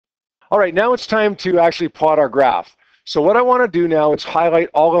All right, now it's time to actually plot our graph. So what I want to do now is highlight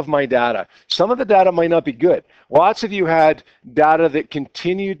all of my data. Some of the data might not be good. Lots of you had data that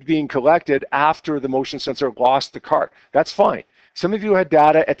continued being collected after the motion sensor lost the cart. That's fine. Some of you had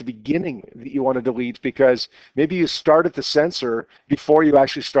data at the beginning that you want to delete because maybe you started the sensor before you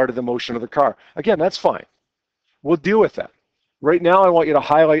actually started the motion of the car. Again, that's fine. We'll deal with that. Right now, I want you to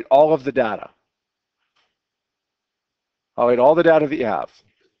highlight all of the data. Highlight all the data that you have.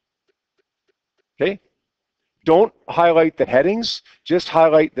 Okay? Don't highlight the headings, just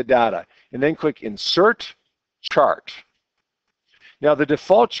highlight the data. And then click Insert Chart. Now, the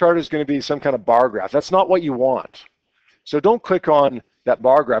default chart is going to be some kind of bar graph. That's not what you want. So don't click on that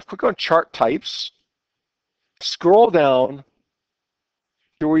bar graph. Click on Chart Types. Scroll down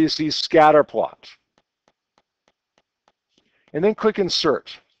to where you see Scatter Plot. And then click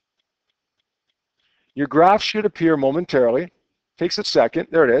Insert. Your graph should appear momentarily. Takes a second.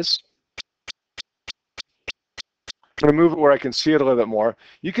 There it is. I'm going to move it where I can see it a little bit more.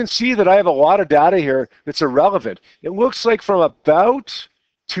 You can see that I have a lot of data here that's irrelevant. It looks like from about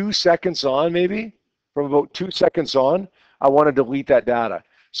 2 seconds on, maybe, from about 2 seconds on, I want to delete that data.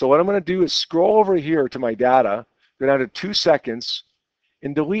 So what I'm going to do is scroll over here to my data, go down to 2 seconds,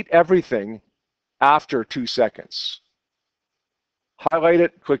 and delete everything after 2 seconds. Highlight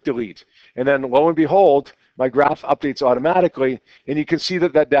it, click delete. And then lo and behold, my graph updates automatically, and you can see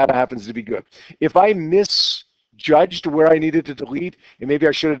that that data happens to be good. If I misjudged where I needed to delete, and maybe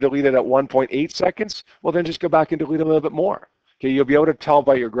I should have deleted at 1.8 seconds, well then just go back and delete a little bit more. Okay, you'll be able to tell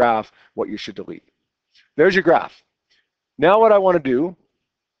by your graph what you should delete. There's your graph. Now what I want to do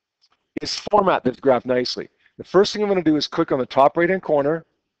is format this graph nicely. The first thing I'm going to do is click on the top right-hand corner,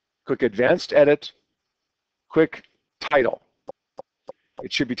 click Advanced Edit, click Title.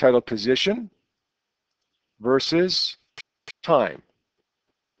 It should be titled Position versus Time.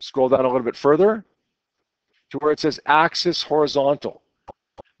 Scroll down a little bit further to where it says Axis Horizontal.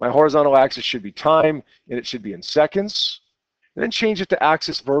 My horizontal axis should be time, and it should be in seconds. And then change it to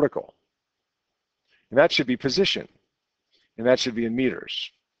Axis Vertical. And that should be position. And that should be in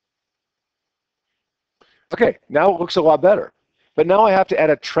meters. Okay, now it looks a lot better. But now I have to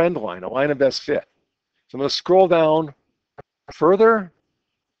add a trend line, a line of best fit. So I'm going to scroll down further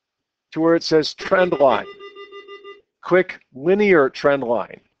to where it says trend line. Click linear trend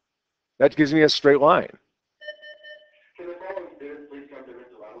line. That gives me a straight line.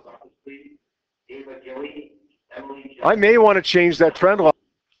 I may want to change that trend line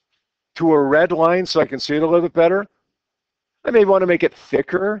to a red line so I can see it a little bit better. I may want to make it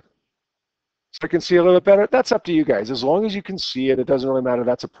thicker so I can see a little bit better. That's up to you guys. As long as you can see it, it doesn't really matter.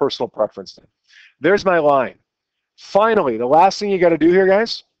 That's a personal preference thing. There's my line. Finally, the last thing you got to do here,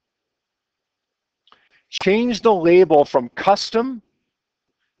 guys, change the label from custom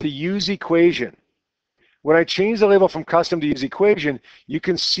to use equation. When I change the label from custom to use equation, you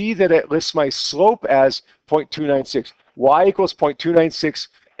can see that it lists my slope as 0.296. Y equals 0.296,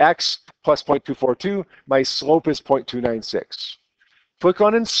 x plus 0.242. My slope is 0.296. Click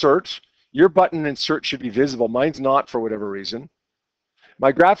on Insert. Your button Insert should be visible. Mine's not for whatever reason.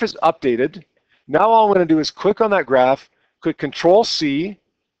 My graph is updated. Now all I'm going to do is click on that graph, click Control-C,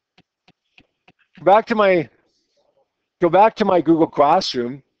 go back to my Google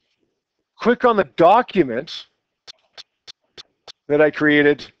Classroom, click on the document that I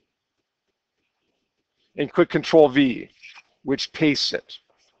created, and click Control-V, which pastes it.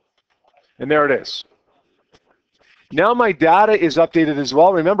 And there it is. Now my data is updated as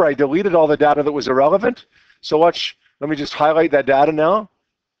well. Remember, I deleted all the data that was irrelevant. So let me just highlight that data now.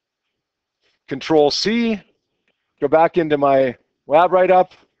 Control-C, go back into my lab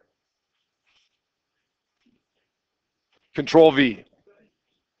write-up, Control-V.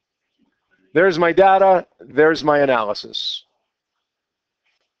 There's my data, there's my analysis.